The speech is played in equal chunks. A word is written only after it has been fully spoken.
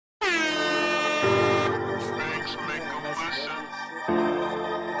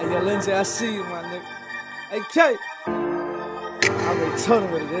Yo, Lindsay, I see you, my nigga. Hey, K. I already told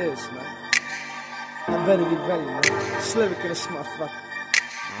him what it is, man. I better be ready, man. Sliver in this motherfucker.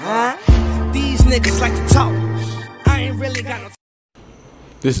 Huh? These niggas like to talk. I ain't really got no.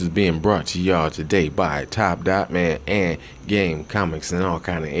 This is being brought to y'all today by Top Dot Man and Game Comics and all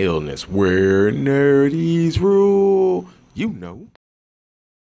kind of illness. Where nerdies rule, you know.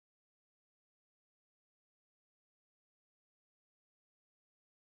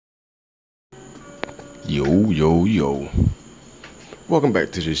 Yo. Welcome back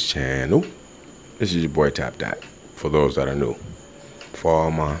to this channel. This is your boy Top Dot. For those that are new. For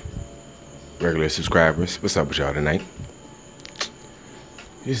all my regular subscribers, what's up with y'all tonight?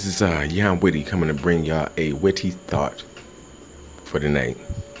 This is Young Whitty coming to bring y'all a witty thought for the night.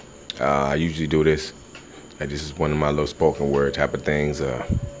 I usually do this. This is one of my little spoken word type of things. I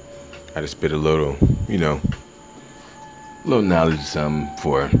just spit a little, little knowledge or something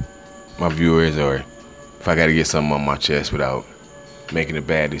for my viewers, or if I gotta get something on my chest without making a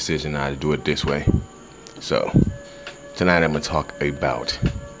bad decision, I do it this way. So tonight I'm gonna talk about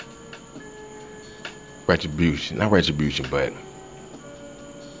retribution. Not retribution, but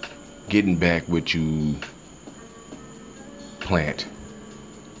getting back what you plant,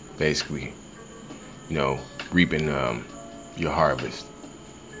 basically. Reaping your harvest.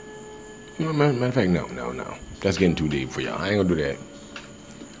 Matter of fact, no. That's getting too deep for y'all. I ain't gonna do that.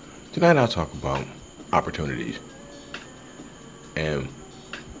 Tonight I'll talk about opportunities and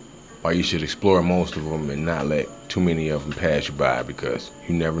why you should explore most of them and not let too many of them pass you by, because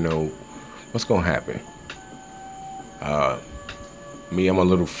you never know what's gonna happen. Me, I'm a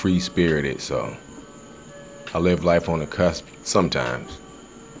little free-spirited, so I live life on the cusp sometimes.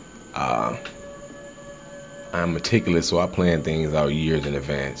 I'm meticulous, so I plan things out years in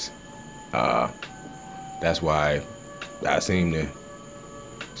advance. That's why I seem to,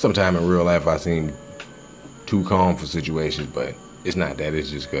 sometime in real life, I seem too calm for situations, but it's not that. It's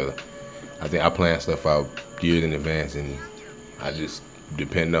just because I think I plan stuff out years in advance, and I just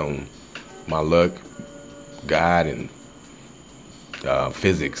depend on my luck, God, and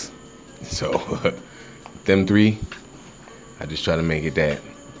physics. So them three, I just try to make it that.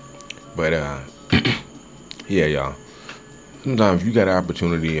 But yeah, y'all, sometimes if you got an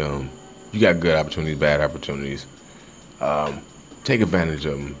opportunity, you got good opportunities, bad opportunities, take advantage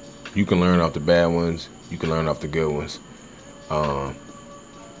of them. You can learn off the bad ones, you can learn off the good ones.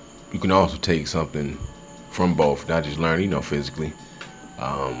 You can also take something from both, not just learn, physically,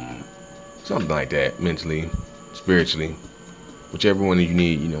 something like that, mentally, spiritually. Whichever one you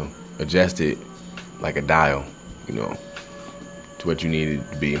need, adjust it like a dial, to what you need it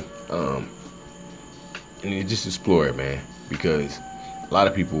to be. And just explore it, man, because a lot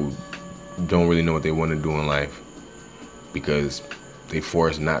of people don't really know what they want to do in life because they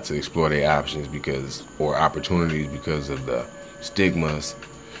forced not to explore their options or opportunities because of the stigmas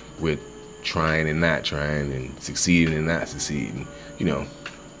with trying and not trying and succeeding and not succeeding.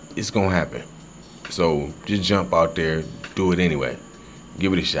 It's gonna happen. So just jump out there, do it anyway.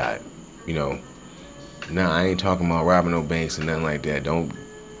 Give it a shot. Now I ain't talking about robbing no banks and nothing like that. Don't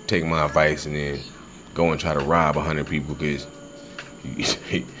take my advice and then go and try to rob 100 people because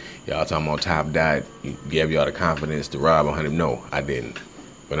y'all talking about Top Dot. He gave y'all the confidence to rob 100. No, I didn't.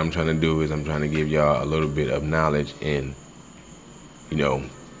 What I'm trying to do is I'm trying to give y'all a little bit of knowledge and,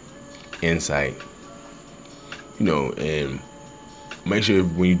 insight, and make sure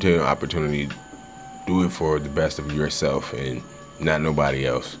when you take an opportunity, do it for the best of yourself and not nobody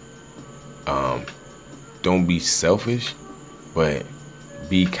else. Don't be selfish, but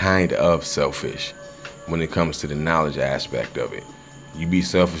be kind of selfish when it comes to the knowledge aspect of it. You be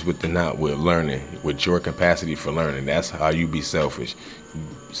selfish with learning, with your capacity for learning. That's how you be selfish.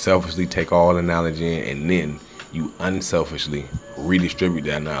 Selfishly take all the knowledge in, and then you unselfishly redistribute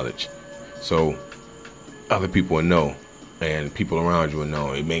that knowledge, so other people will know and people around you will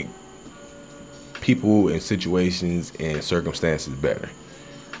know. It make people and situations and circumstances better.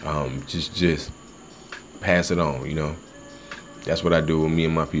 Just pass it on, That's what I do with me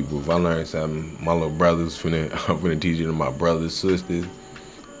and my people. If I learn something, my little brothers finna teach it to my brothers, sisters,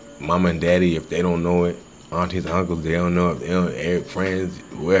 mama and daddy, if they don't know it, aunties, uncles, they don't know it, they don't, friends,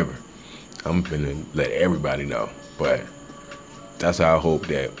 whoever. I'm finna let everybody know. But that's how I hope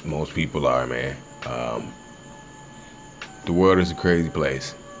that most people are, man. The world is a crazy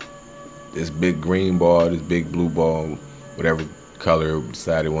place. This big green ball, this big blue ball, whatever color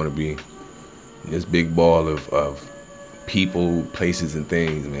decide they want to be, this big ball of people, places, and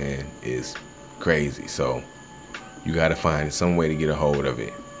things, man, is crazy. So you got to find some way to get a hold of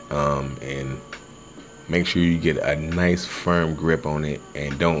it, and make sure you get a nice firm grip on it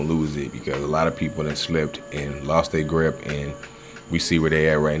and don't lose it, because a lot of people have slipped and lost their grip, and we see where they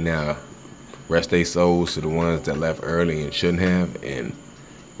at right now. Rest their souls to the ones that left early and shouldn't have, and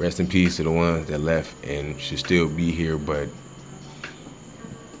rest in peace to the ones that left and should still be here, but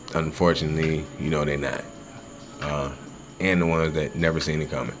unfortunately, they're not. And the ones that never seen it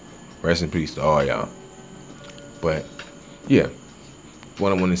coming. Rest in peace to all y'all. But yeah,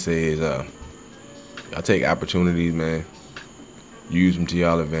 what I want to say is, y'all take opportunities, man. Use them to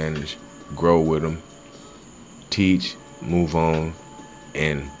y'all advantage. Grow with them. Teach, move on,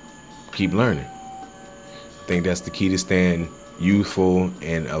 and keep learning. I think that's the key to staying youthful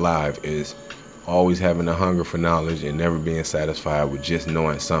and alive, is always having a hunger for knowledge and never being satisfied with just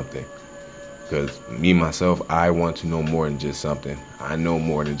knowing something. Because me, myself, I want to know more than just something. I know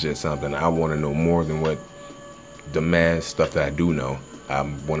more than just something. I want to know more than what the mad stuff that I do know. I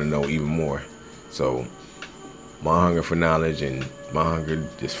want to know even more. So my hunger for knowledge and my hunger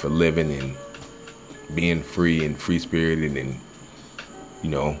just for living and being free and free-spirited and,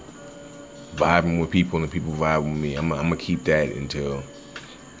 vibing with people and people vibe with me. I'm going to keep that until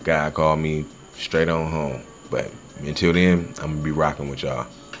God call me straight on home. But until then, I'm going to be rocking with y'all.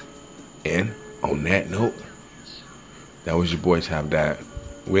 And on that note, that was your boy Top Dot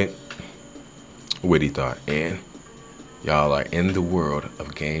with Whitty Thought. And y'all are in the world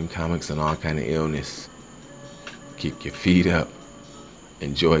of game comics and all kind of illness. Keep your feet up.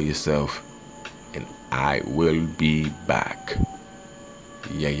 Enjoy yourself. And I will be back.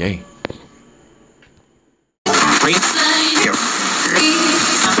 Yay, yay.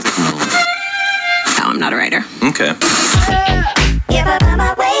 No, I'm not a writer. Okay.